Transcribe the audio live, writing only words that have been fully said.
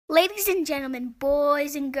Ladies and gentlemen,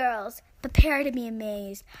 boys and girls, prepare to be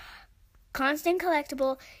amazed. Constant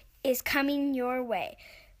Collectible is coming your way.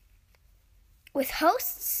 With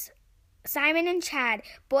hosts Simon and Chad,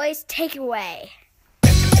 boys, take it away.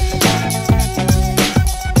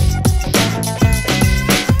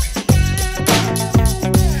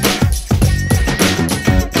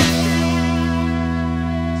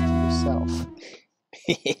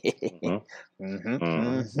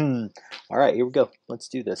 All right, here we go. Let's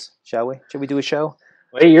do this, shall we? Should we do a show?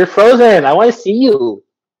 Wait, you're frozen. I want to see you.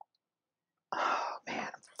 Oh, man,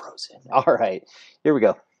 I'm frozen. All right, here we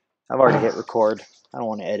go. I've already hit record. I don't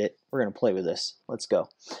want to edit. We're going to play with this. Let's go.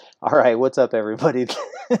 All right, what's up, everybody?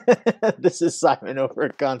 This is Simon over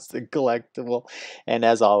at Constant Collectible. And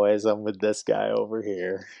as always, I'm with this guy over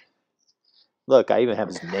here. Look, I even have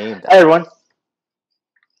his name. Hi, everyone.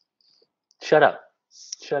 Shut up.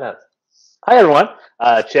 Shut up. Hi, everyone.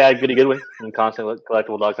 Chad Goodwin from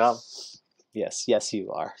ConstantCollectible.com. Yes,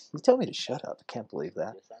 you are. You told me to shut up. I can't believe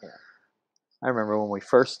that. Yes, I remember when we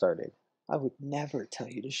first started, I would never tell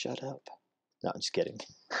you to shut up. No, I'm just kidding.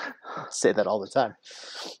 I say that all the time.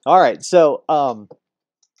 All right, so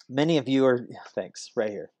many of you are, thanks, right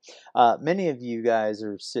here. Many of you guys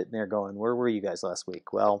are sitting there going, where were you guys last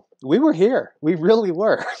week? Well, we were here. We really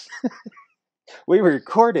were. We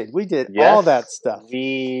recorded. We did all that stuff.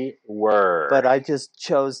 We were. But I just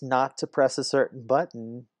chose not to press a certain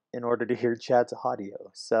button in order to hear Chad's audio.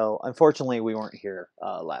 So unfortunately, we weren't here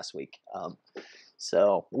last week.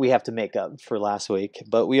 So we have to make up for last week.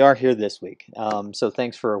 But we are here this week. So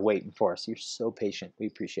thanks for waiting for us. You're so patient. We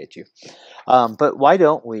appreciate you. But why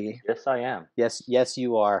don't we? Yes, I am. Yes,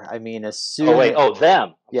 you are. I mean, as soon as... Oh, wait.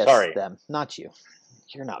 Them. Yes, sorry. Them. Not you.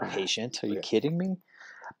 You're not patient. Are you kidding me?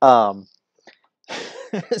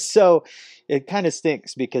 So it kind of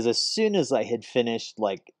stinks because as soon as I had finished,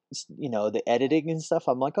 like, you know, the editing and stuff,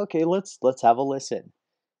 I'm like, okay, let's have a listen,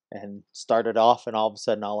 and started off, and all of a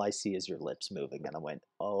sudden all I see is your lips moving, and I went,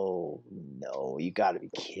 oh no, you got to be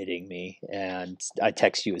kidding me. And I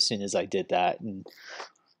text you as soon as I did that, and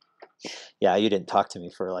yeah, you didn't talk to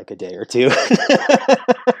me for like a day or two.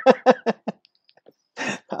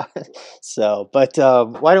 So, but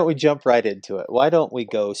why don't we jump right into it? Why don't we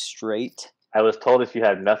go straight? I was told if you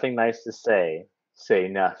had nothing nice to say, say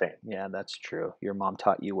nothing. Yeah, that's true. Your mom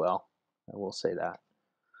taught you well. I will say that.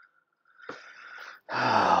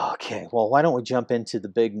 Okay, well, why don't we jump into the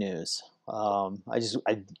big news? I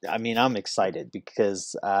mean, I'm excited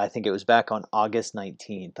because I think it was back on August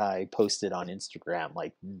 19th. I posted on Instagram,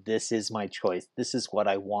 like, this is my choice. This is what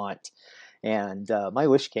I want. And my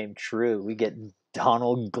wish came true. We get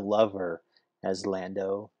Donald Glover as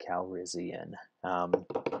Lando Calrissian.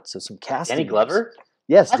 So some casting. Danny Glover?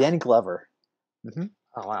 Yes, what? Danny Glover. Mm-hmm.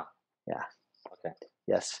 Oh, wow. Yeah. Okay.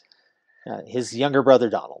 Yes. His younger brother,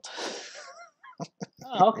 Donald.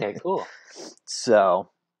 Oh, okay, cool. So,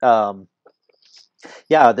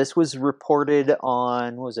 yeah, this was reported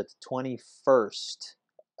on, what was it, the 21st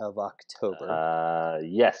of October?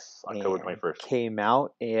 Yes, October 21st. Came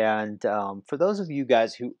out, and for those of you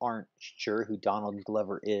guys who aren't sure who Donald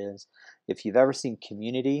Glover is, if you've ever seen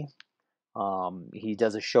Community, he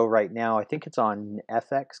does a show right now, I think it's on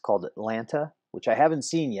FX, called Atlanta, which I haven't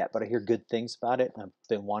seen yet, but I hear good things about it. I've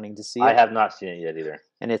been wanting to see it. I have not seen it yet either.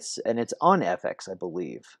 And it's on FX, I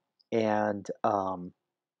believe. And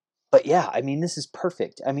but yeah, I mean, this is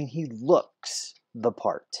perfect. I mean, he looks the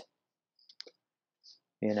part.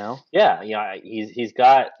 You know? Yeah, he's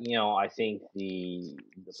got, I think the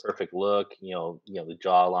perfect look, the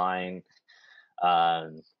jawline.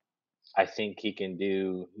 I think he can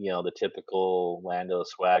do, the typical Lando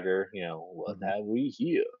swagger, what have we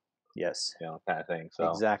here? Yes. Kind of thing. So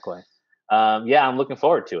exactly. Yeah, I'm looking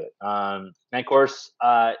forward to it. And of course,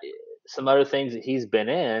 some other things that he's been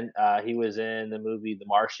in. He was in the movie The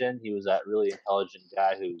Martian. He was that really intelligent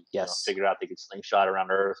guy who figured out they could slingshot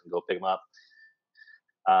around Earth and go pick him up.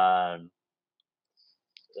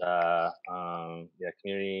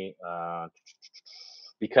 Community.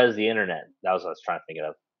 Because the internet. That was what I was trying to think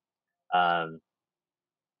of.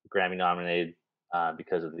 Grammy nominated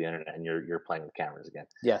because of the internet, and you're playing with cameras again.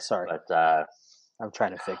 Yeah, sorry. But I'm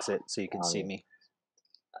trying to fix it so you can see me.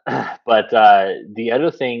 But the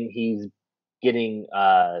other thing he's getting,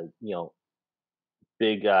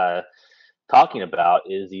 big talking about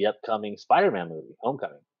is the upcoming Spider-Man movie,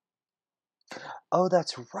 Homecoming. Oh,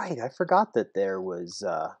 that's right. I forgot that there was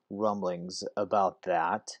rumblings about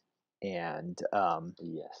that, and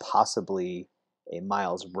yes, possibly a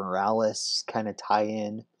Miles Morales kind of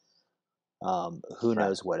tie-in. Who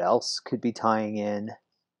knows what else could be tying in?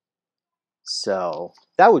 So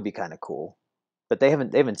that would be kind of cool. But they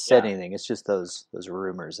haven't said Yeah. anything. It's just those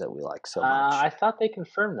rumors that we like so much. I thought they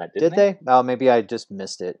confirmed that, Did didn't they? Oh, maybe I just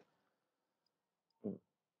missed it.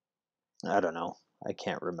 I don't know. I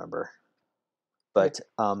can't remember. But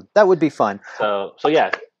that would be fun. So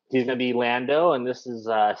yeah, he's going to be Lando, and this is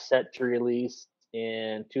set to release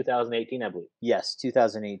in 2018, I believe. Yes,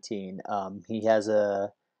 2018. He has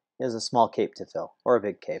a small cape to fill, or a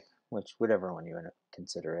big cape, whatever one you want to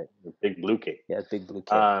consider it. The big blue cape. Yeah, big blue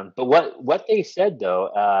cape. But what they said though,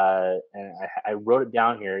 and I wrote it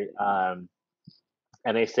down here,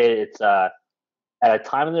 and they say it's at a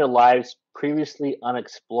time in their lives previously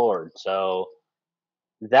unexplored. So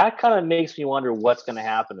that kind of makes me wonder what's going to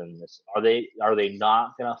happen in this. Are they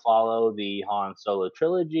not going to follow the Han Solo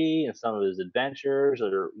trilogy and some of his adventures,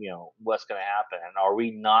 or what's going to happen? And are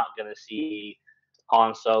we not going to see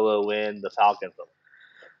Han Solo win the Falcon film?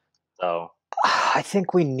 So I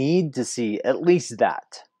think we need to see at least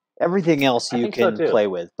that. Everything else you can play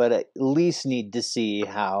with, but at least need to see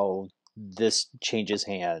how this changes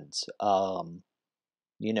hands.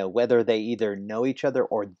 Whether they either know each other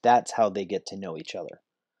or that's how they get to know each other.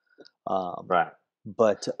 Right.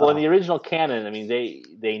 But in the original canon, I mean,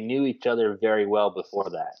 they knew each other very well before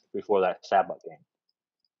that Sabbath game.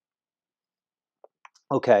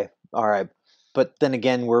 Okay, all right, but then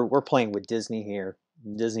again, we're playing with Disney here.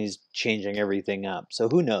 Disney's changing everything up, so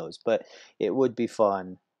who knows? But it would be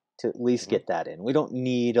fun to at least get that in. We don't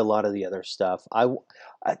need a lot of the other stuff. I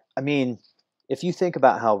mean, if you think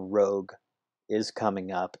about how Rogue is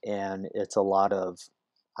coming up, and it's a lot of,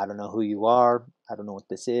 I don't know who you are, I don't know what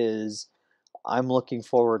this is. I'm looking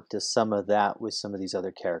forward to some of that with some of these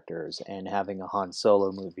other characters, and having a Han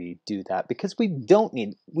Solo movie do that, because we don't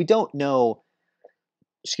know,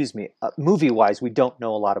 movie-wise, we don't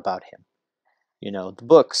know a lot about him. The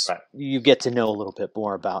books, right. You get to know a little bit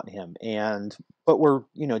more about him, but we're,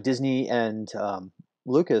 Disney and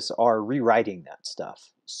Lucas are rewriting that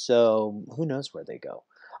stuff, so who knows where they go.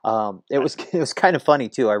 It was kind of funny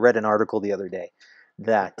too. I read an article the other day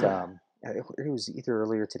that it was either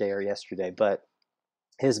earlier today or yesterday, but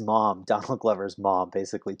his mom, Donald Glover's mom,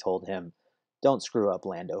 basically told him, "Don't screw up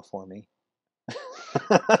Lando for me."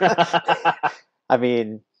 I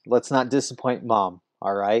mean, let's not disappoint Mom.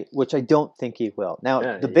 All right, which I don't think he will.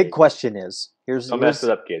 Now, the big question is, don't mess it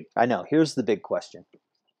up, kid. I know. Here's the big question.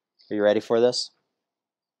 Are you ready for this?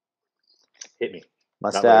 Hit me.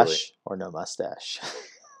 Mustache or no mustache?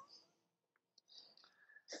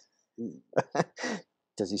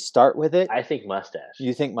 Does he start with it? I think mustache.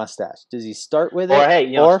 You think mustache? Does he start with it? Or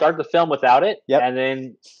hey, start the film without it, and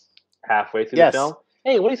then halfway through the film,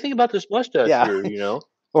 hey, what do you think about this mustache here?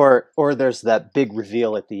 Or there's that big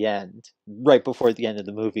reveal at the end, right before the end of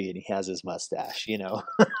the movie, and he has his mustache. Yeah.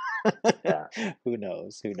 Who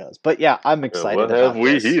knows? But yeah, I'm excited. What have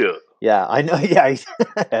we here? Yeah, I know. Yeah.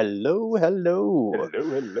 Hello. Hello.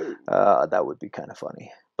 That would be kind of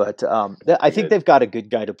funny. But I think they've got a good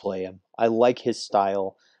guy to play him. I like his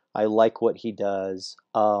style. I like what he does.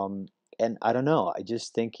 And I don't know. I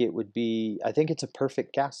just think it would be. I think it's a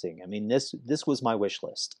perfect casting. I mean, this was my wish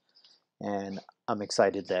list, and I'm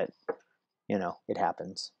excited that it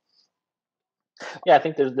happens. Yeah, I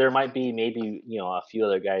think there might be maybe a few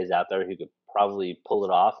other guys out there who could probably pull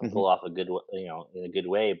it off and pull off a good in a good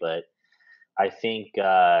way. But I think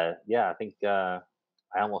I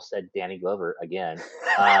almost said Danny Glover again.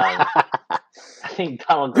 I think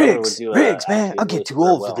Donald Glover would do Riggs, man, I'm getting too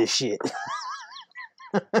old for this shit.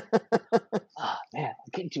 Oh, man,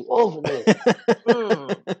 I'm getting too old for this.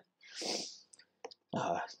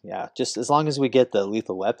 Yeah, just as long as we get the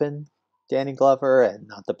Lethal Weapon Danny Glover and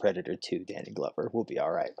not the Predator 2 Danny Glover, we'll be all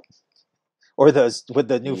right. Or those with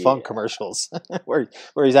the new funk commercials where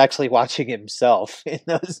he's actually watching himself in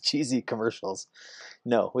those cheesy commercials.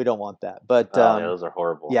 No, we don't want that. But those are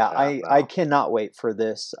horrible. Yeah, I cannot wait for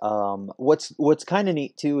this. What's kind of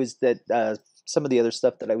neat too is that some of the other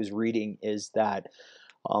stuff that I was reading is that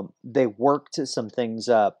they worked some things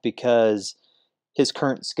up, because his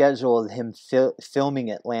current schedule of him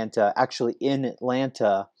filming actually in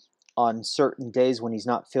Atlanta, on certain days when he's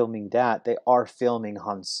not filming that, they are filming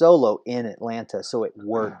Han Solo in Atlanta, so it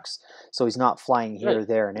works. So he's not flying here,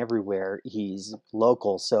 there, and everywhere. He's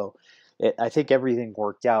local. So I think everything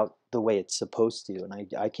worked out the way it's supposed to, and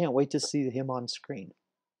I can't wait to see him on screen.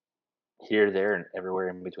 Here, there, and everywhere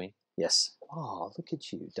in between. Yes. Oh, look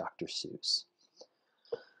at you, Dr. Seuss.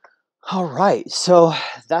 All right, so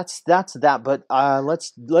that's that. But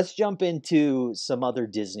let's jump into some other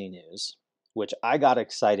Disney news, which I got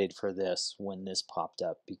excited for this when this popped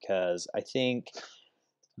up, because I think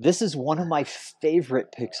this is one of my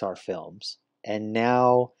favorite Pixar films, and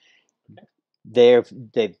now they've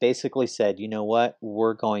basically said, you know what,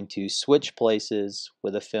 we're going to switch places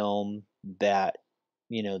with a film that,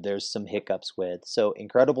 you know, there's some hiccups with. So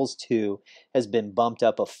Incredibles 2 has been bumped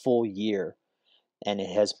up a full year, and it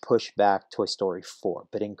has pushed back Toy Story 4.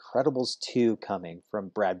 But Incredibles 2 coming from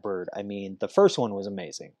Brad Bird, I mean, the first one was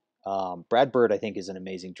amazing. Brad Bird, I think, is an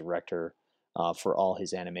amazing director for all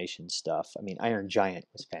his animation stuff. I mean, Iron Giant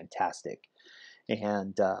was fantastic.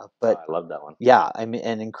 And but I love that one. yeah, I mean,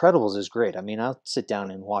 and Incredibles is great. I mean, I'll sit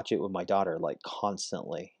down and watch it with my daughter like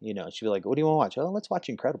constantly. You know, she'll be like, "What do you want to watch?" "Oh, let's watch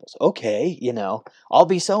Incredibles." "Okay, you know, I'll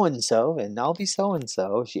be so and so, and I'll be so and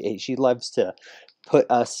so." She loves to put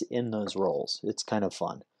us in those roles. It's kind of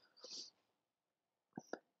fun.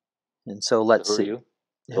 And so let's Who see. are you,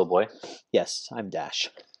 little boy? Yes, I'm Dash.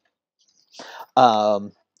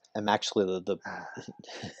 I'm actually the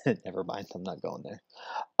never mind. I'm not going there.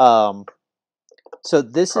 So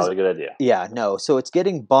this Probably is a good idea. Yeah, no. So it's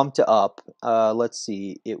getting bumped up. Let's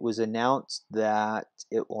see. It was announced that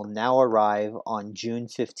it will now arrive on June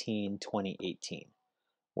 15, 2018,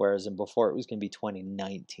 whereas before it was going to be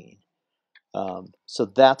 2019. So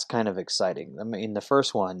that's kind of exciting. I mean, the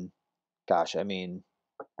first one, gosh, I mean,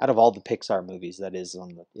 out of all the Pixar movies, that is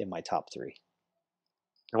in my top 3.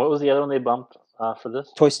 And what was the other one they bumped for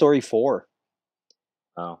this? Toy Story 4.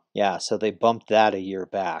 Oh, Yeah, so they bumped that a year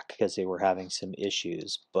back because they were having some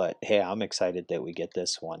issues. But hey, I'm excited that we get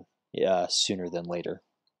this one sooner than later.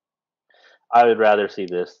 I would rather see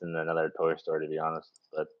this than another Toy Story, to be honest.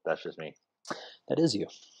 But that's just me. That is you.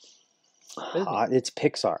 It's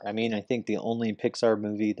Pixar. I mean, I think the only Pixar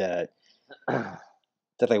movie that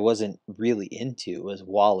I wasn't really into was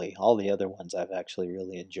Wall-E. All the other ones I've actually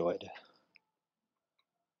really enjoyed.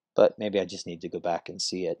 But maybe I just need to go back and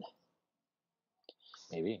see it.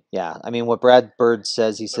 Maybe. Yeah, I mean, what Brad Bird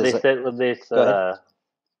says, he says... They said, go ahead.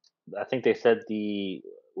 I think they said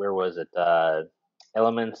where was it?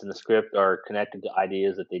 Elements in the script are connected to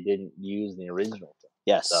ideas that they didn't use in the original film.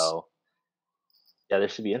 Yes. So, yeah,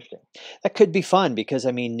 this should be interesting. That could be fun because,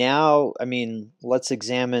 I mean, now, I mean, let's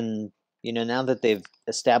examine, you know, now that they've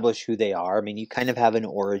established who they are, I mean, you kind of have an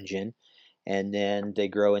origin, and then they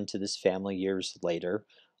grow into this family years later.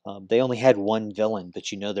 They only had one villain,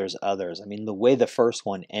 but you know there's others. I mean, the way the first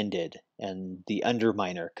one ended and the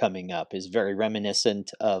Underminer coming up is very reminiscent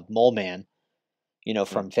of Mole Man, you know,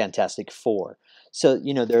 from Fantastic Four. So,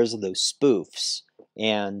 you know, there's those spoofs.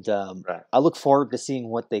 And Right. I look forward to seeing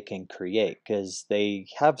what they can create because they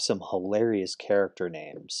have some hilarious character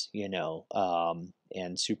names, you know,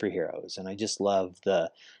 and superheroes. And I just love the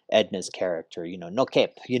Edna's character, you know, no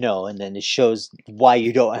cape, you know, and then it shows why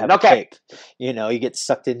you don't have No a cape. You know, you get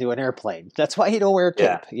sucked into an airplane. That's why you don't wear a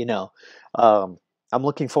cape, you know. I'm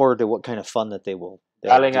looking forward to what kind of fun that they will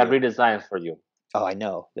Darling, I do. redesigned for you. Oh, I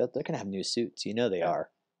know. They're going to have new suits. You know they are.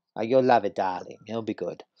 You'll love it, darling. It'll be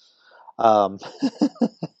good. Blue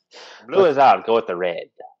is out. Go with the red.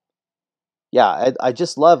 Yeah, I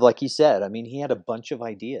just love, like you said, I mean, he had a bunch of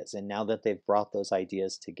ideas, and now that they've brought those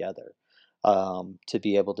ideas together to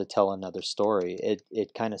be able to tell another story,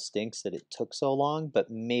 it kind of stinks that it took so long,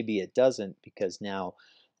 but maybe it doesn't because now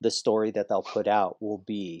the story that they'll put out will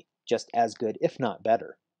be just as good, if not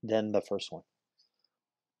better, than the first one.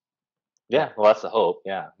 Yeah, well, that's the hope.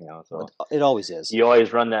 Yeah, you know, so it always is. You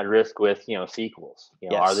always run that risk with, you know, sequels. You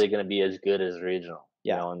know, Yes. are they going to be as good as the original?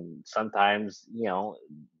 Yeah. You know, and sometimes, you know,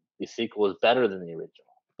 the sequel is better than the original,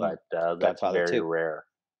 but that's Godfather very 2. rare.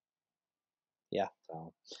 Yeah.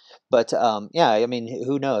 So, but yeah, I mean,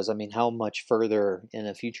 who knows? I mean, how much further in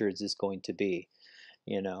the future is this going to be?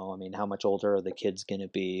 You know, I mean, how much older are the kids going to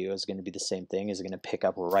be? Is it going to be the same thing? Is it going to pick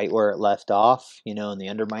up right where it left off? You know, and the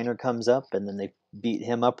Underminer comes up and then they beat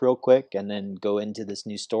him up real quick and then go into this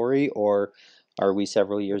new story? Or are we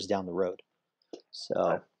several years down the road?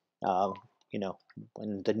 So, you know,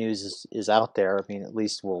 when the news is out there, I mean, at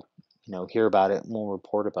least we'll, you know, hear about it and we'll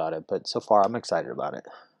report about it. But so far, I'm excited about it.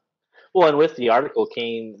 well, and with the article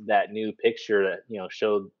came that new picture that, you know,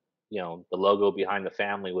 showed, you know, the logo behind the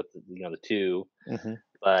family with the, you know, the two,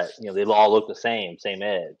 but you know they all look the same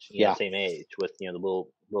edge, you know, same age with, you know, the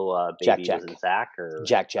little baby. Jack. Was it Zach or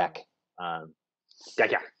Jack? Jack.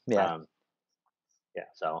 Yeah. Yeah.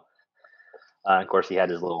 So, of course, he had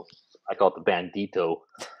his little, I call it the bandito,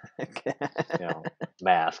 you know,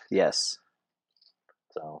 mask. Yes.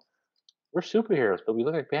 So we're superheroes, but we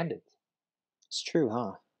look like bandits. It's true,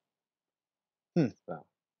 huh? So,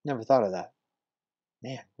 never thought of that.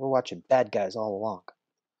 Man, we're watching bad guys all along.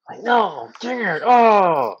 I know. Dang it.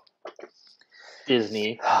 Oh,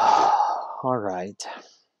 Disney. All right.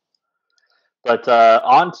 But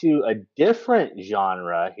on to a different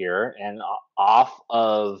genre here, and off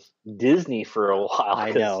of Disney for a while. I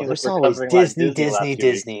 'cause it know. seems There's like we're always covering a lot of Disney, the last Disney, few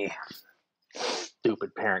weeks. Disney.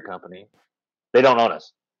 Stupid parent company. They don't own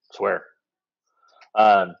us. I swear.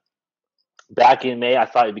 Um, back in May, I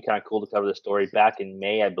thought it'd be kind of cool to cover this story. Back in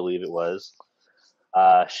May, I believe it was,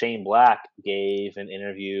 Shane Black gave an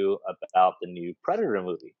interview about the new Predator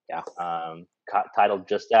movie. Yeah. Titled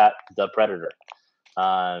just that, The Predator.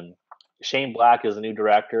 Shane Black is a new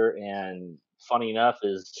director, and funny enough,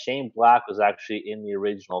 is Shane Black was actually in the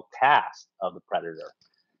original cast of The Predator.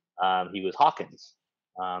 He was Hawkins,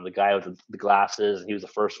 the guy with the glasses, and he was the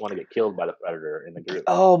first one to get killed by the Predator in the group.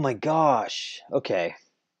 Oh my gosh. Okay.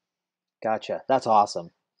 Gotcha. That's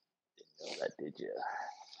awesome. Didn't know that, did you?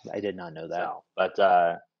 I did not know that. So,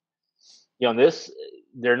 but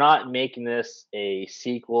they're not making this a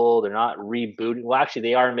sequel. They're not rebooting. Well, actually,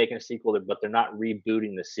 they are making a sequel, but they're not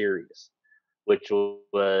rebooting the series, which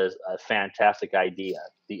was a fantastic idea.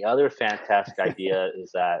 The other fantastic idea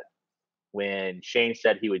is that when Shane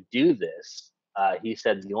said he would do this, he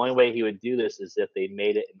said the only way he would do this is if they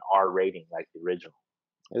made it an R rating like the original.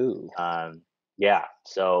 Ooh. Yeah.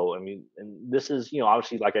 So, I mean, and this is,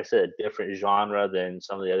 obviously, like I said, a different genre than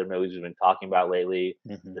some of the other movies we've been talking about lately.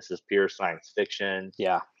 Mm-hmm. This is pure science fiction.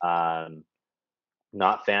 Yeah.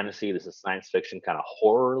 Not fantasy. This is science fiction, kind of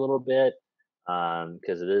horror a little bit,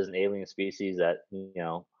 because it is an alien species that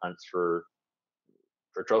hunts for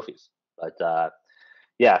trophies. But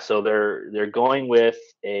yeah, so they're going with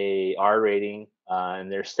a R rating,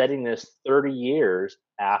 and they're setting this 30 years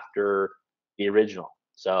after the original.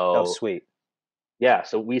 So, oh, sweet. Yeah,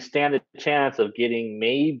 so we stand a chance of getting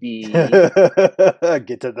maybe Get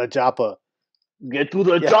to the chopper. Get to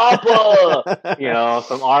the chopper.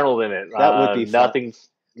 Some Arnold in it. That would be fun.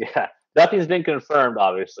 Nothing's been confirmed,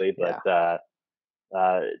 obviously, but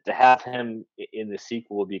to have him in the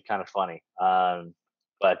sequel would be kind of funny.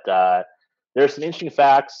 But there's some interesting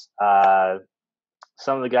facts.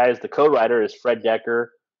 Some of the guys, the co-writer is Fred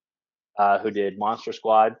Decker, who did Monster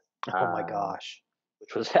Squad. Oh my gosh.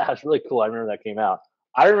 Which was really cool. I remember that came out.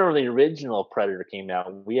 I remember the original Predator came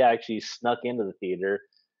out. We actually snuck into the theater,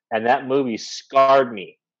 and that movie scarred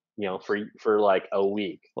me, for like a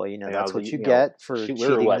week. Well, that's what you get for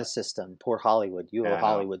cheating the system. Poor Hollywood. You owe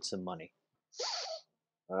Hollywood some money.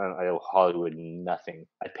 I owe Hollywood nothing.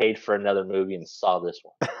 I paid for another movie and saw this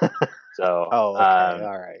one. So, oh, okay,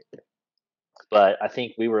 all right. But I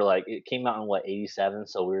think we were like, it came out in 87,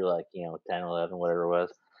 so we were like, 10, 11, whatever it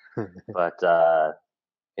was. But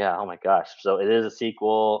yeah, oh my gosh. So it is a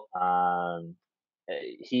sequel.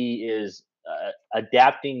 He is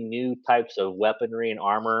adapting new types of weaponry and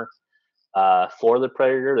armor for the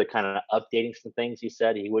Predator. They're kind of updating some things. He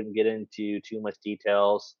said he wouldn't get into too much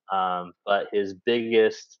details, but his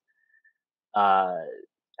biggest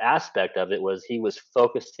aspect of it was he was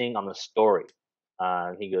focusing on the story.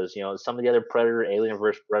 He goes, some of the other Predator, Alien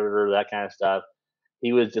vs. Predator, that kind of stuff,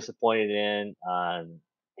 he was disappointed in.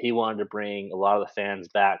 He wanted to bring a lot of the fans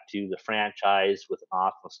back to the franchise with an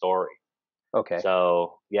awesome story. Okay.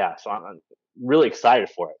 So yeah, so I'm really excited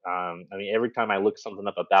for it. I mean, every time I look something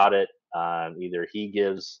up about it, either he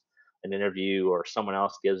gives an interview or someone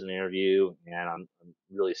else gives an interview, and I'm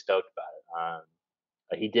really stoked about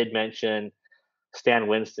it. He did mention Stan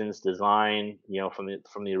Winston's design, from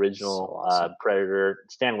the original so awesome. Predator.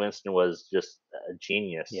 Stan Winston was just a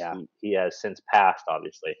genius. Yeah. He has since passed,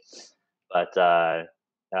 obviously, but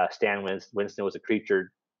Stan Winston was a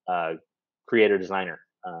creator designer,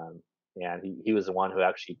 and he was the one who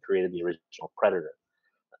actually created the original Predator.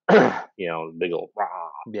 Big old rah.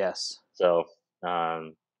 Yes. So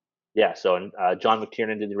yeah, so John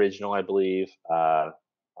McTiernan did the original, I believe. Oh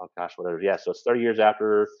gosh, whatever. Yeah, so it's 30 years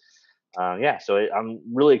after. Yeah, so I'm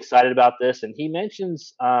really excited about this. And he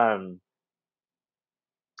mentions,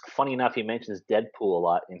 funny enough, he mentions Deadpool a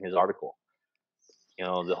lot in his article.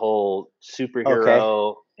 The whole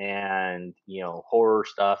superhero and, horror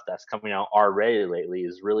stuff that's coming out R-rated lately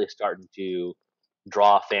is really starting to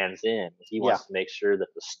draw fans in. He wants to make sure that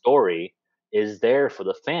the story is there for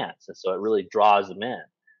the fans. And so it really draws them in.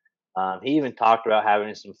 He even talked about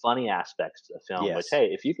having some funny aspects to the film. Yes. Which, hey,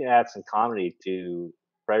 if you can add some comedy to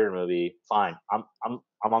Predator movie, fine.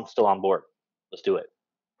 I'm still on board. Let's do it.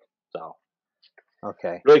 So,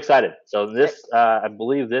 okay, really excited. So this, I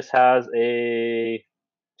believe, this has a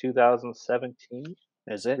 2017.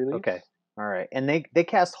 Is it release? Okay? All right, and they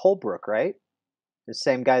cast Holbrook, right? The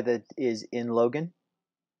same guy that is in Logan.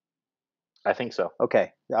 I think so.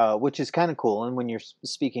 Okay, which is kind of cool. And when you're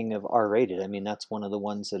speaking of R-rated, I mean, that's one of the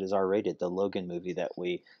ones that is R-rated, the Logan movie that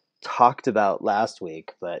we talked about last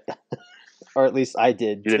week. But or at least I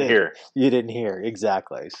did. You didn't hear. You didn't hear,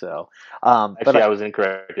 exactly. So, actually, but I was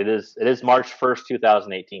incorrect. It is March 1st,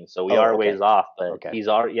 2018. So we are ways off, but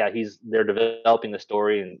they're developing the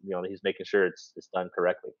story, and he's making sure it's done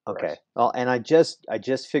correctly. Okay. Well, and I just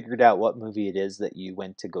figured out what movie it is that you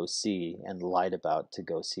went to go see and lied about to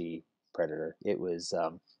go see Predator. It was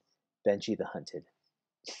Benji the Hunted.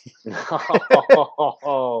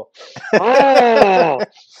 Oh.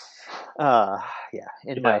 Yeah.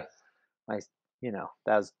 In my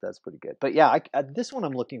that's pretty good. But yeah, this one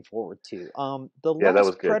I'm looking forward to. The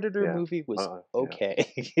last Predator movie was okay.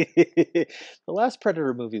 The last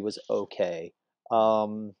Predator movie was okay.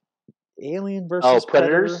 Alien versus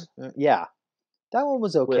Predators? Predator. Yeah, that one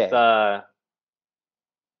was okay.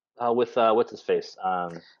 With what's his face?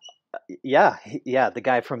 Yeah, the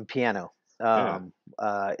guy from Piano.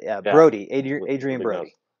 Brody, Adrian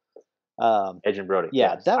Brody. Adrian Brody.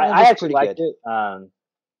 Yeah, yes. that one was I actually pretty liked good. it.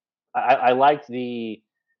 I liked the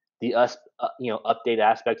update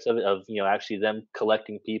aspects of it, of actually them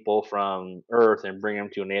collecting people from Earth and bringing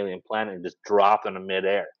them to an alien planet and just dropping them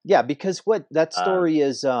midair. Yeah, because what that story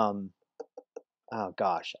is, oh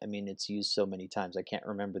gosh, I mean, it's used so many times. I can't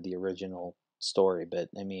remember the original story, but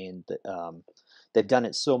I mean, they've done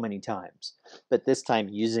it so many times. But this time,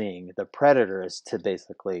 using the Predators to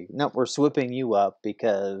basically, no, we're swooping you up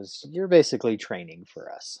because you're basically training for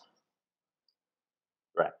us.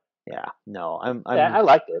 Right. Yeah. No, I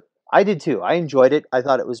liked it. I did too. I enjoyed it. I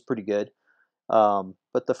thought it was pretty good.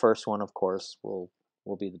 But the first one, of course, will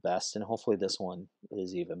be the best, and hopefully this one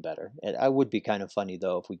is even better. I would be kind of funny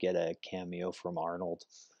though if we get a cameo from Arnold.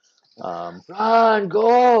 Run,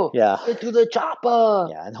 go! Yeah, get to the chopper.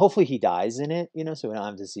 Yeah, and hopefully he dies in it. So we don't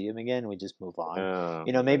have to see him again. We just move on.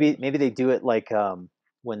 Maybe they do it like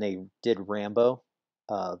when they did Rambo,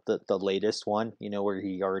 the latest one. Where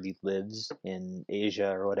he already lives in Asia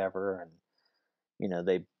or whatever, and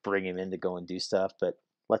they bring him in to go and do stuff. But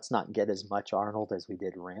let's not get as much Arnold as we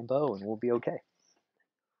did Rambo, and we'll be okay.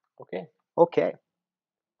 Okay.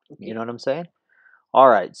 You know what I'm saying? All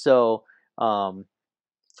right. So,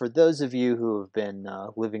 for those of you who have been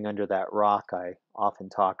living under that rock, I often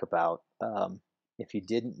talk about, if you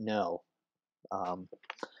didn't know, The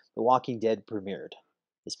Walking Dead premiered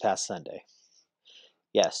this past Sunday.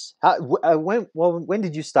 Yes. When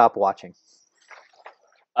did you stop watching?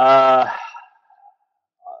 Towards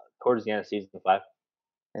the end of season 5.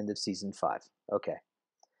 End of season 5. Okay.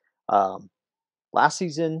 Last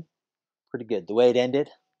season, pretty good. The way it ended,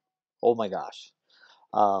 oh my gosh.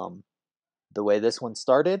 The way this one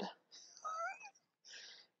started.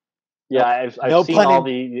 Yeah, I've seen all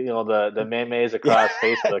the memes across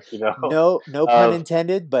Facebook. No pun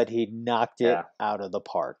intended, but he knocked it out of the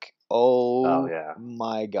park. Oh yeah,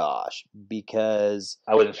 my gosh! Because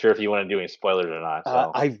I wasn't sure if you want to do any spoilers or not.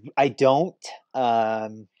 So. I don't.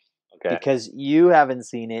 Because you haven't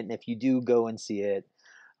seen it, and if you do go and see it,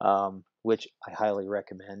 which I highly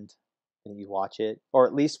recommend that you watch it, or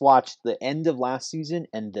at least watch the end of last season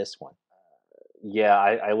and this one. Yeah,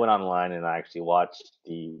 I went online and I actually watched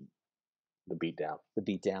the beatdown. The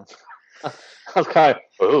beatdown. I was kind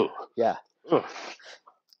of, ooh. Yeah. Ooh.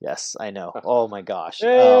 Yes, I know. Oh my gosh.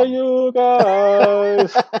 Hey, you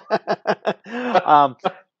guys.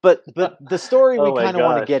 But the story we kind of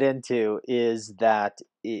want to get into is that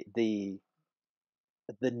the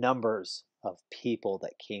numbers of people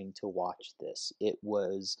that came to watch this. It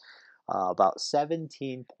was about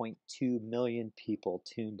 17.2 million people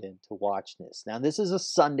tuned in to watch this. Now, this is a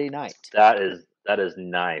Sunday night. That is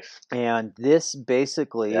nice. And this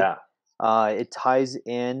basically, it ties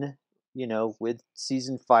in, with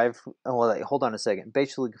season 5. Well, hold on a second.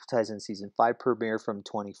 Basically ties in season 5 premiere from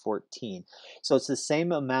 2014. So it's the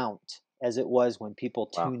same amount as it was when people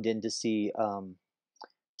tuned in to see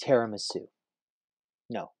Tiramisu.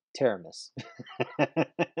 No, Taramis.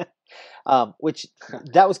 Which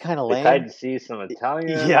that was kind of lame. They tried to see some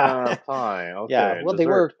Italian pie. Okay. Yeah. Well, they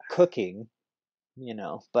were cooking,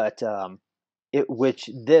 but which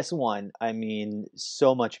this one, I mean,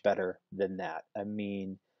 so much better than that. I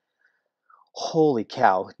mean, holy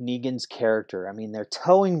cow, Negan's character. I mean, they're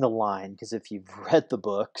towing the line because if you've read the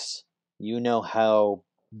books, you know how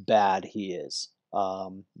bad he is.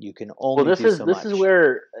 You can only do so much. This is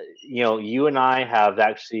where you and I have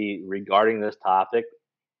actually, regarding this topic,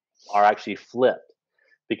 are actually flipped,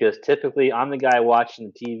 because typically I'm the guy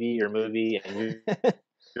watching the TV or movie and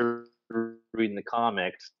you're reading the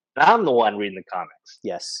comics. And I'm the one reading the comics.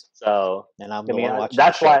 Yes. So and I'm the one watching.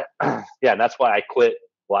 That's why. Yeah, that's why I quit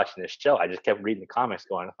watching this show. I just kept reading the comics,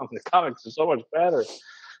 going, "Oh, the comics are so much better."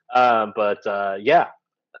 Yeah.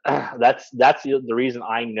 that's the reason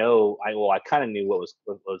I know. I kind of knew what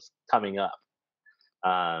was coming up.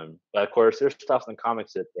 But of course, there's stuff in the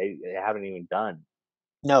comics that they haven't even done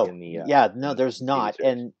No, in the yeah, no, there's the TV not,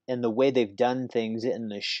 series. and the way they've done things in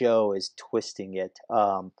the show is twisting it.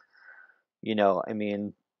 I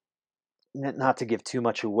mean, not to give too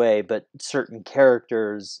much away, but certain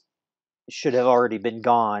characters should have already been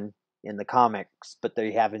gone in the comics, but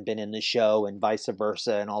they haven't been in the show, and vice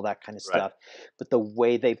versa, and all that kind of Right. stuff. But the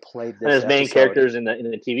way they played And this there's main episode, characters in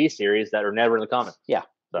the TV series that are never in the comics. yeah,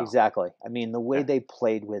 So, exactly. I mean, the way yeah. they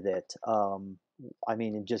played with it, I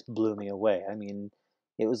mean, it just blew me away. I mean,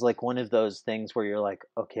 it was like one of those things where you're like,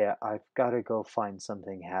 okay, I've got to go find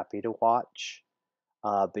something happy to watch.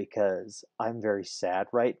 Because I'm very sad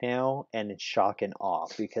right now, and it's shock and awe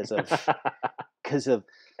because of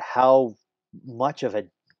how much of a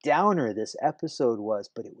downer this episode was,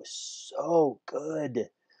 but it was so good.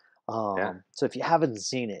 Yeah. So if you haven't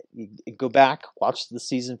seen it, you go back, watch the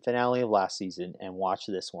season finale of last season, and watch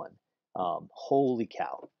this one. Holy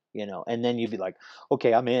cow! And then you'd be like,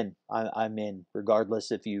 okay, I'm in. I'm in,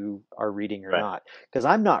 regardless if you are reading or Right. not. Because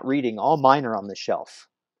I'm not reading. All mine are on the shelf.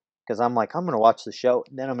 Because I'm like, I'm going to watch the show,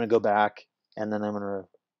 then I'm going to go back, and then I'm going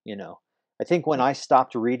to. I think when I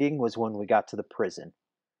stopped reading was when we got to the prison.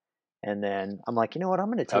 And then I'm like, you know what? I'm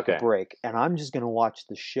going to take a break, and I'm just going to watch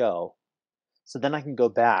the show. So then I can go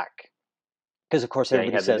back. Because, of course,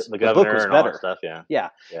 everybody says the the book was and all better. that stuff, yeah. Yeah.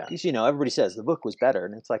 Yeah. Because, everybody says the book was better.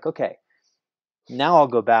 And it's like, okay, now I'll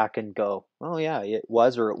go back and go, oh, yeah, it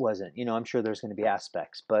was or it wasn't. I'm sure there's going to be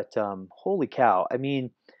aspects. But holy cow. I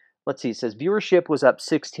mean, let's see. It says viewership was up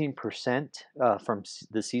 16% from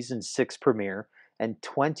the season 6 premiere and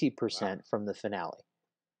 20% from the finale.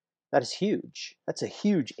 That is huge. That's a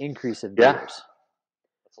huge increase in viewers.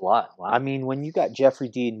 That's a lot. Wow. I mean, when you got Jeffrey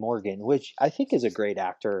Dean Morgan, which I think is a great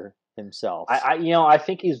actor himself. I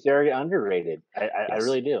think he's very underrated. I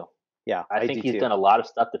really do. Yeah, I think he's too. done a lot of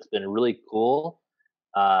stuff that's been really cool.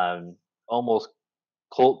 Almost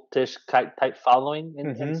cultish type following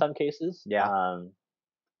in some cases. Yeah.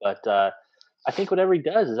 But I think whatever he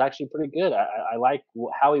does is actually pretty good. I like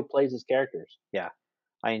how he plays his characters. Yeah.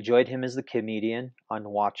 I enjoyed him as the comedian on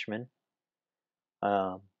Watchmen.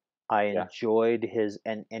 I enjoyed his,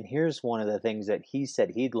 and here's one of the things that he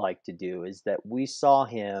said he'd like to do is that we saw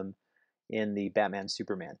him in the Batman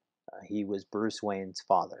Superman. He was Bruce Wayne's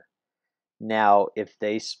father. Now, if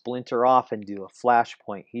they splinter off and do a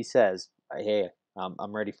Flashpoint, he says, hey,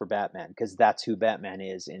 I'm ready for Batman, because that's who Batman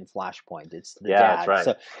is in Flashpoint. It's the dad. That's right.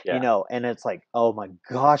 So, and it's like, oh my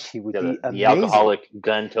gosh, he would be amazing. The alcoholic,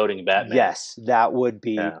 gun-toting Batman. Yes, that would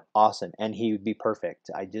be awesome, and he would be perfect.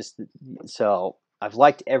 So I've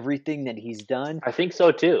liked everything that he's done. I think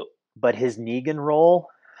so too. But his Negan role,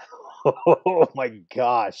 oh my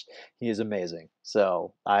gosh, he is amazing.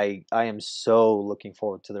 So I am so looking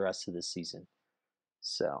forward to the rest of this season.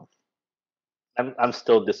 So I'm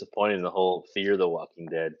still disappointed in the whole Fear the Walking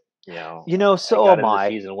Dead. So I got am I.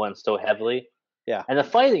 Season 1 so heavily. Yeah. And the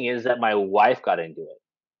funny thing is that my wife got into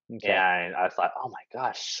it. Okay. And I thought, oh my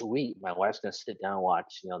gosh, sweet. My wife's gonna sit down and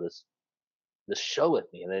watch, this show with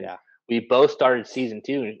me. And then we both started Season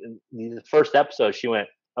 2. And the first episode, she went,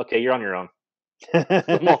 "Okay, you're on your own."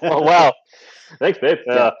 Oh, wow. Thanks, babe.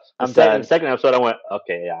 Yeah, the second episode, I went,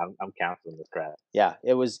 "Okay, yeah, I'm canceling this crap." Yeah,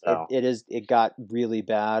 it was. So. It got really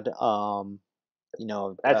bad.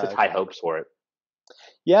 That's just high hopes for it.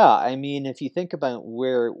 Yeah, I mean, if you think about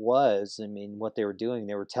where it was, I mean, what they were doing,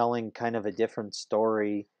 they were telling kind of a different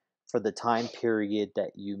story for the time period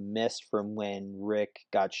that you missed from when Rick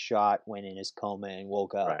got shot, went in his coma, and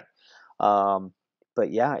woke up. Right.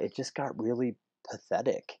 But yeah, it just got really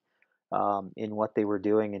pathetic in what they were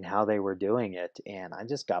doing and how they were doing it, and I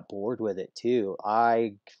just got bored with it too.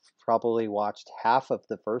 I probably watched half of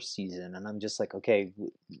the first season, and I'm just like, okay,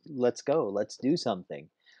 let's go, let's do something.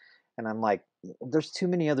 And I'm like, there's too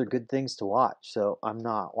many other good things to watch, so I'm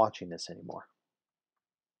not watching this anymore.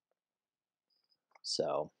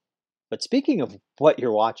 So, but speaking of what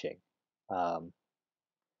you're watching,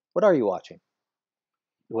 what are you watching?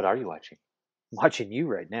 What are you watching? I'm watching you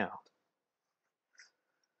right now.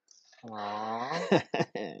 Aww.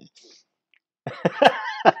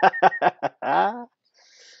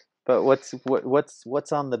 But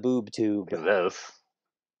what's on the boob tube? Look at this.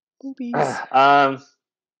 Boobies.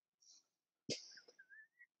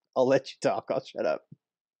 I'll let you talk. I'll shut up.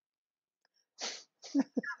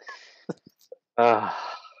 Oh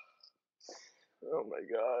my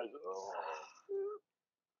god.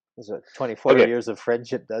 That's what 24 years of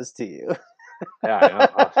friendship does to you. Yeah, I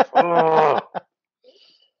know.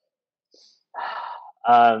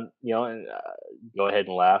 And go ahead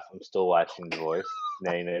and laugh. I'm still watching The Voice.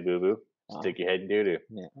 Nay, nay, boo boo. Stick your head in doo doo.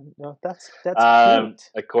 Yeah, no, that's cute.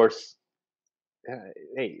 Of course.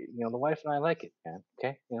 Hey, the wife and I like it, man.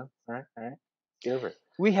 Okay, all right, get over it.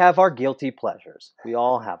 We have our guilty pleasures. We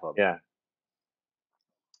all have them. Yeah.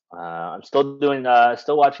 I'm still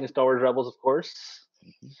still watching Star Wars Rebels, of course.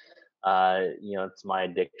 It's my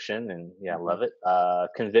addiction, and I love it.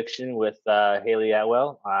 Conviction with Haley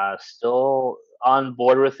Atwell. Still on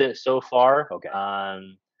board with it so far. Okay.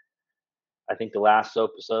 I think the last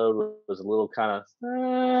episode was a little kind of,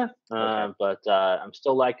 but I'm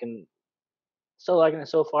still liking it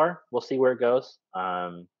so far. We'll see where it goes.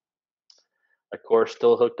 Of course,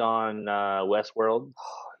 still hooked on Westworld.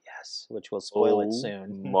 Oh yes, which will spoil it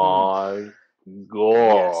soon. My God!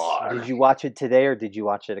 Yes. Did you watch it today, or did you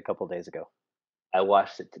watch it a couple days ago? I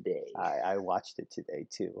watched it today. I watched it today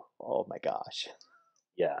too. Oh my gosh!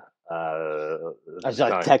 Yeah. I was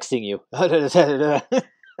texting you.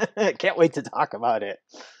 Can't wait to talk about it.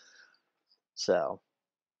 So,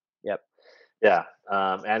 yep. Yeah.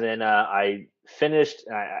 And then I finished.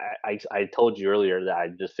 I told you earlier that I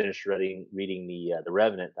just finished reading the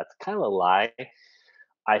Revenant. That's kind of a lie.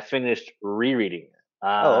 I finished rereading it.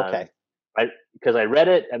 Okay. Because I read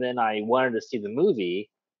it and then I wanted to see the movie,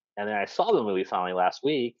 and then I saw the movie finally last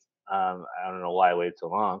week. I don't know why I waited so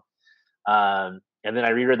long. And then I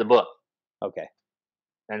reread the book. Okay.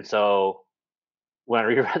 And so when I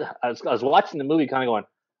reread, I was watching the movie, kind of going,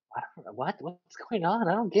 I don't know, what's going on?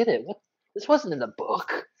 I don't get it. This wasn't in the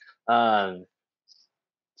book.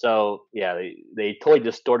 So yeah, they totally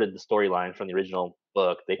distorted the storyline from the original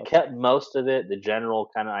book. They kept most of it, the general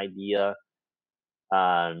kind of idea.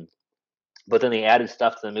 But then they added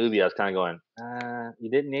stuff to the movie. I was kind of going,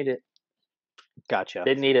 you didn't need it. Gotcha.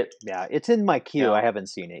 Didn't need it. Yeah, it's in my queue. I haven't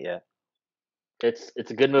seen it yet. It's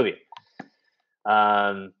a good movie.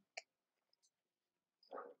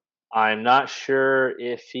 I'm not sure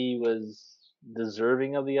if he was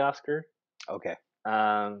deserving of the Oscar. Okay.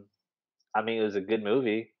 I mean, it was a good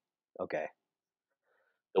movie. Okay.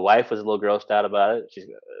 The wife was a little grossed out about it. She's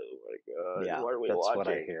like, oh my God, yeah, what are we that's watching? What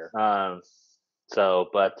I hear.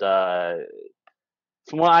 But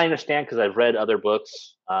from what I understand, because I've read other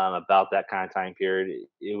books about that kind of time period,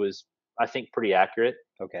 it was, I think, pretty accurate.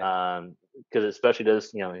 Okay. Because it especially does,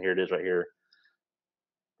 here it is right here.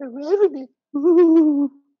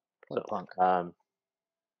 What punk.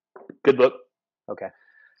 Good book. Okay.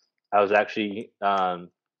 I was actually, I'm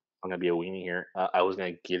gonna be a weenie here. I was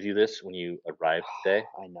gonna give you this when you arrived today.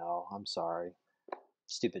 I know. I'm sorry.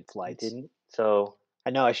 Stupid flights. I didn't. So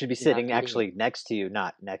I know I should be sitting actually next to you,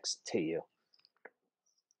 not next to you.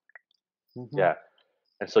 Mm-hmm. Yeah.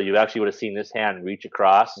 And so you actually would have seen this hand reach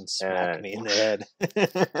across and smack me in the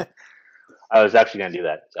head. I was actually gonna do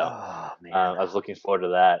that. So man. I was looking forward to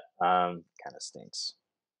that. Kind of stinks.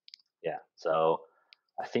 Yeah. So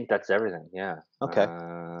I think that's everything. Yeah. Okay.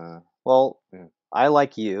 Well, I,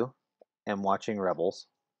 like you, am watching Rebels,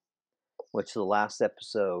 which the last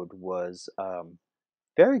episode was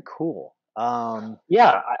very cool.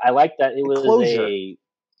 Yeah, I like that. It was closure.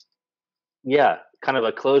 Kind of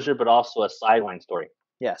a closure, but also a sideline story.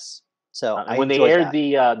 Yes. So when they aired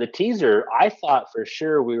the teaser, I thought for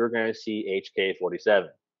sure we were going to see HK-47.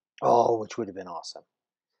 Oh, which would have been awesome.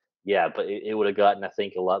 Yeah, but it would have gotten, I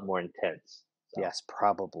think, a lot more intense. So. Yes,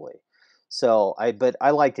 probably. So I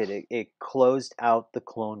liked it. It closed out the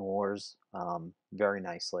Clone Wars very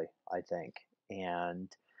nicely, I think. And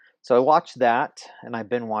so I watched that, and I've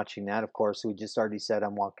been watching that. Of course, we just already said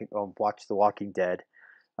I'm watch The Walking Dead.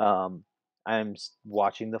 I'm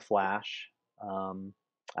watching The Flash.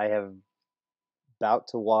 I have about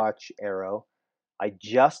to watch Arrow. I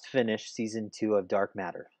just finished season 2 of Dark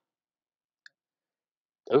Matter.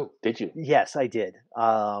 Oh, did you? Yes, I did.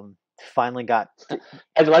 Finally got.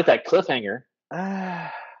 I like that cliffhanger.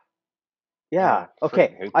 Yeah.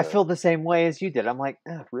 Okay. I feel the same way as you did. I'm like,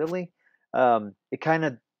 really? It kind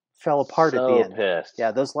of fell apart at the end. Pissed.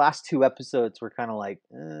 Yeah, those last 2 episodes were kind of like,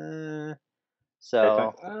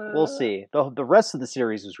 so we'll see. The rest of the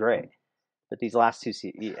series was great, but these last 2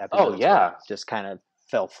 episodes just kind of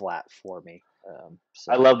fell flat for me.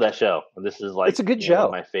 I love that show. This is like it's a good show. One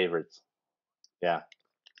of my favorites. Yeah.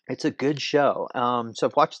 It's a good show. So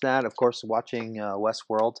I've watched that, of course, watching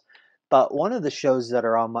Westworld. But one of the shows that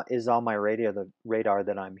is on my radar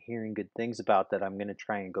that I'm hearing good things about that I'm going to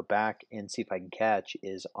try and go back and see if I can catch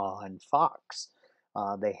is on Fox.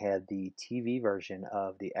 They had the TV version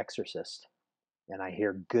of The Exorcist, and I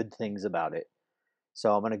hear good things about it.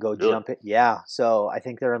 So I'm going to go jump it. Yeah, so I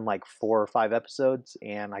think they're in like 4 or 5 episodes,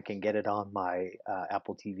 and I can get it on my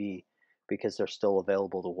Apple TV because they're still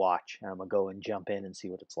available to watch. And I'm going to go and jump in and see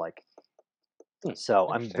what it's like. So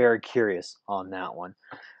I'm very curious on that one.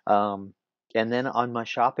 And then on my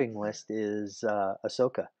shopping list is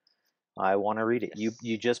Ahsoka. I want to read it.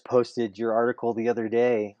 You just posted your article the other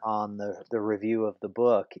day on the review of the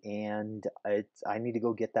book, and I need to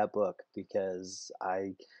go get that book because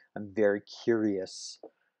I'm very curious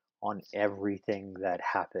on everything that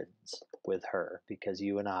happens with her, because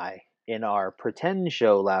you and I in our pretend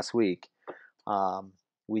show last week,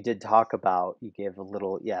 we did talk about, you gave a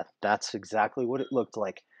little, yeah, that's exactly what it looked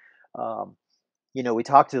like. Um, we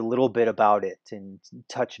talked a little bit about it and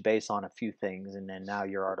touched base on a few things, and then now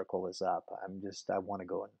your article is up. I want to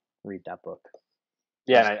go and read that book.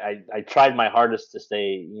 Yeah, and I tried my hardest to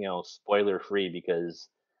stay, spoiler free, because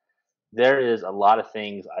there is a lot of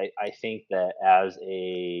things I think that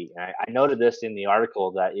I noted this in the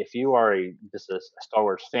article, that if you are just a Star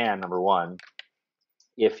Wars fan, number one,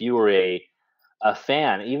 if you were a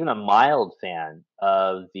fan, even a mild fan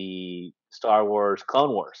of the Star Wars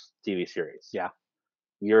Clone Wars TV series, Yeah,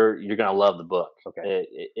 you're gonna love the book. Okay.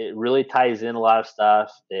 It really ties in a lot of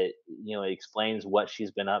stuff. It explains what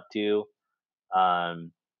she's been up to,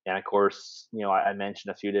 and of course, I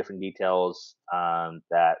mentioned a few different details,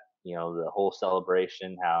 that the whole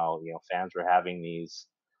celebration, how fans were having these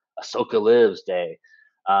Ahsoka Lives Day,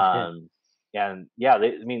 and yeah,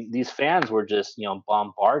 I mean, these fans were just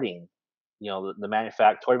bombarding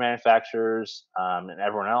the toy manufacturers, and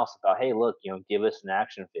everyone else about, hey, look, give us an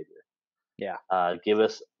action figure. Yeah. Give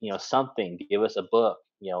us, something. Give us a book.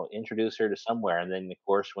 Introduce her to somewhere. And then, of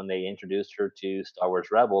course, when they introduced her to Star Wars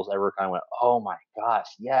Rebels, everyone kind of went, "Oh my gosh,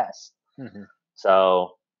 yes!" Mm-hmm.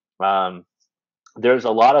 So, there's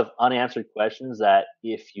a lot of unanswered questions that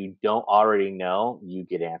if you don't already know, you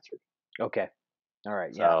get answered. Okay. All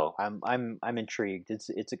right. So, yeah, I'm intrigued.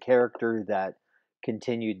 It's a character that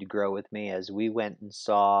continued to grow with me as we went and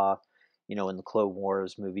saw, when the Clone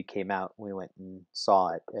Wars movie came out, we went and saw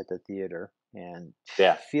it at the theater, and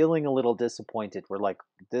yeah, feeling a little disappointed. We're like,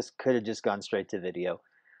 this could have just gone straight to video.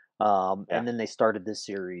 yeah, And then they started this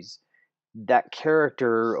series. That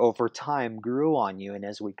character over time grew on you, and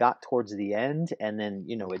as we got towards the end, and then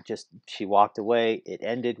she walked away. It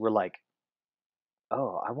ended. We're like,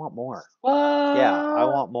 oh, I want more. Yeah, I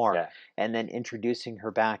want more. yeah, And then introducing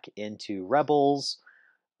her back into Rebels.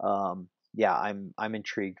 Yeah, I'm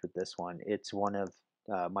intrigued with this one. It's one of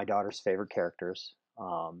my daughter's favorite characters.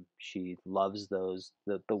 She loves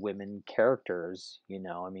the women characters.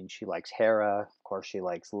 I mean, she likes Hera. Of course, she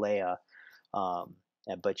likes Leia.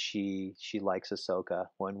 But she likes Ahsoka.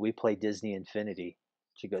 When we play Disney Infinity,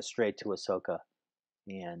 she goes straight to Ahsoka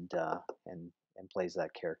and plays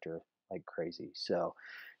that character like crazy. So,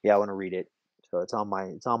 yeah, I want to read it. So it's on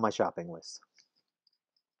my shopping list.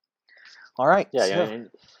 All right. yeah. So, And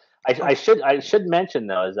I should mention,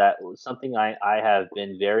 though, is that something I have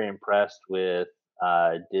been very impressed with,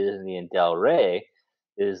 Disney and Del Rey,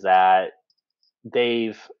 is that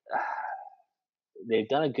they've they've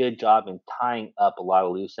done a good job in tying up a lot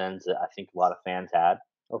of loose ends that I think a lot of fans had.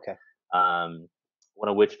 okay. Um, one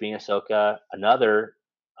of which being Ahsoka, another,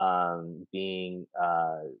 being,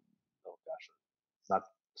 oh gosh, not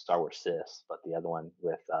Star Wars Sis, but the other one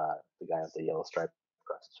with, the guy with the yellow stripe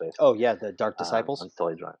across his face. Oh yeah, the Dark I'm Disciples,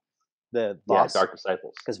 totally drawing. the Yeah, Voss, Dark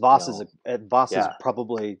Disciples. because You Voss know, is yeah,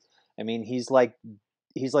 probably. I mean, he's like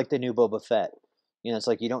the new Boba Fett. It's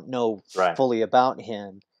like you don't know right. fully about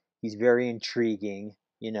him. He's very intriguing.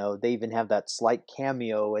 They even have that slight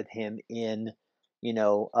cameo with him in,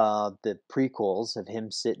 the prequels of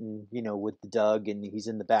him sitting, with Doug, and he's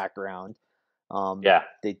in the background. Yeah,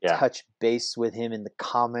 They yeah, touch base with him in the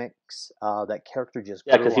comics. That character just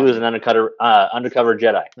yeah, because grew he on was an me. undercover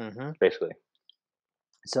Jedi, Hmm. basically.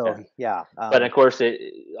 So Yeah. yeah, But of course, I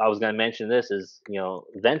was going to mention this is,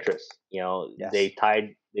 Ventress. yes. They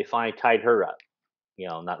finally tied her up.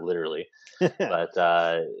 Not literally, but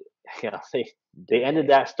they Did ended they?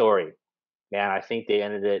 that story, and I think they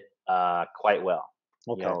ended it, quite well.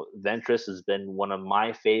 Okay. Ventress has been one of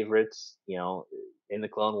my favorites. In the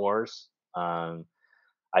Clone Wars. I've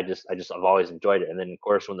always enjoyed it, and then of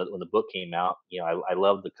course when the book came out, I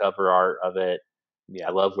love the cover art of it. I Yeah.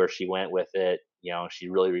 love where she went with it. She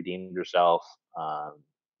really redeemed herself.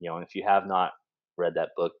 And if you have not read that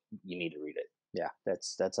book, you need to read it. Yeah.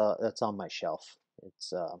 That's on my shelf.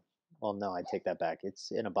 It's well, no, I take that back.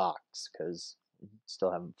 It's in a box because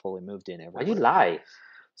still haven't fully moved in Why you everywhere. lie?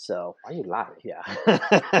 So Why you lie? yeah.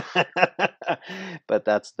 But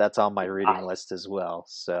that's on my You reading lie. list as well.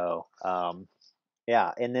 So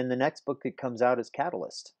yeah, and then the next book that comes out is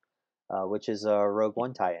Catalyst, which is a Rogue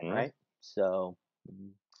One tie-in, Mm-hmm. right? So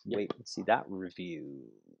Yep. wait and see that review.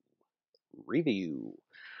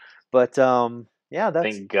 But Yeah,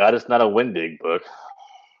 that's. Thank God it's not a Wendig book.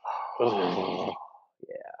 Yeah.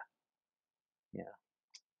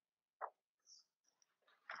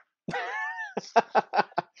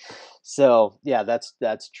 So yeah, that's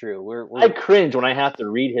true. We're I cringe when I have to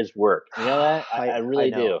read his work. You know that? I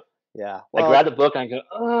really do. Yeah. Well, I grab the book and I go,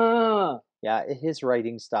 ah. Yeah, his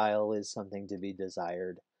writing style is something to be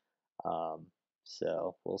desired.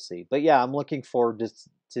 So we'll see. But yeah, I'm looking forward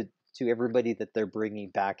to everybody that they're bringing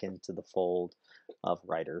back into the fold of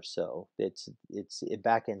writers. So it's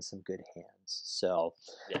back in some good hands. So,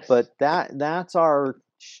 yes. But that's our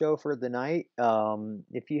show for the night.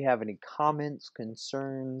 If you have any comments,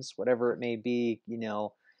 concerns, whatever it may be,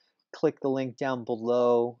 click the link down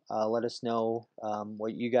below. Let us know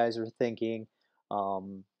what you guys are thinking.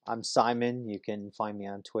 I'm Simon. You can find me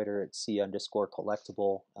on Twitter at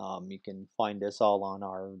C_collectible. You can find us all on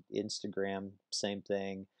our Instagram, same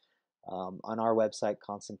thing. On our website,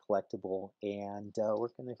 Constant Collectible. And where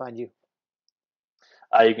can they find you?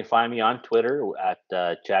 You can find me on Twitter at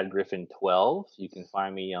ChadGriffin12. You can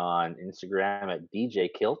find me on Instagram at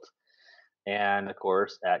DJKilt. And, of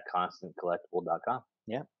course, at ConstantCollectible.com.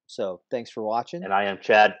 Yeah. So thanks for watching. And I am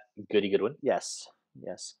Chad Goody Goodwin. Yes.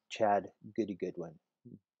 Chad Goody Goodwin.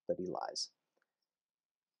 But he lies.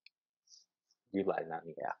 You lied, not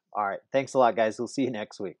me. Yeah. All right. Thanks a lot, guys. We'll see you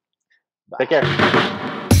next week. Bye. Take care.